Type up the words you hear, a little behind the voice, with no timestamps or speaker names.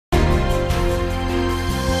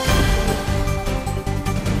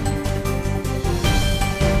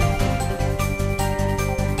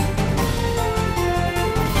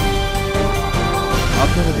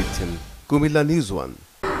Comilla news one.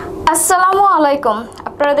 আসসালামু আলাইকুম,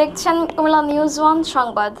 আপনারা দেখছেন কুমিল্লা নিউজ ওয়ান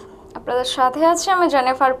সংবাদ। আপনাদের সাথে আছি আমি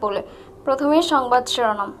জেনিফার পোলে। প্রথমেই সংবাদ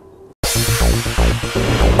শিরোনাম।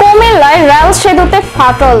 কুমিল্লায় রেল সেতুতে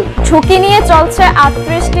ফাটল, ঝুঁকি নিয়ে চলছে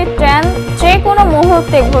 38টি ট্রেন, যে কোনো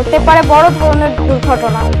মুহূর্তে ঘটতে পারে বড় ধরনের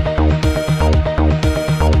দুর্ঘটনা।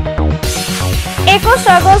 21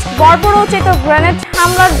 আগস্ট বর্বরোচিত গ্রেনেড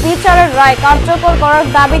হামলার বিচারের রায় কার্যকর করার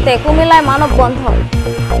দাবিতে কুমিল্লায় মানববন্ধন।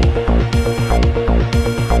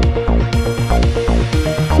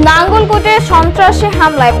 নাঙ্গলকোটে সন্ত্রাসী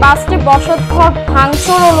হামলায় 5টি বসতঘর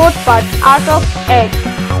ভাঙচুর ও লুটপাট, আটক 1।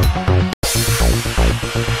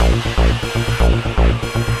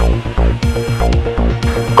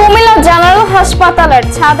 কুমিল্লা জেনারেল হাসপাতালের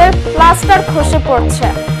ছাদের প্লাস্টার খসে পড়ছে।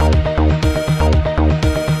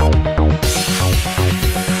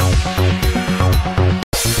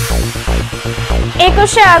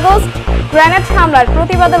 একুশে আগস্ট গ্রেনেড হামলার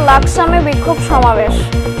প্রতিবাদে লাকসামে বিক্ষোভ সমাবেশ।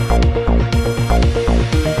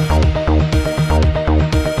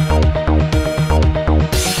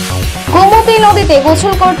 গোমতী নদীতে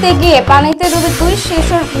গোসল করতে গিয়ে পানিতে ডুবে 2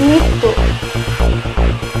 শিশুর মৃত্যু।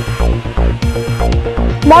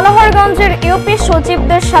 মনোহরগঞ্জের ইউপি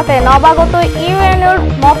সচিবদের সাথে নবাগত ইউএনওর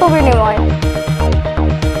মতবিনিময়।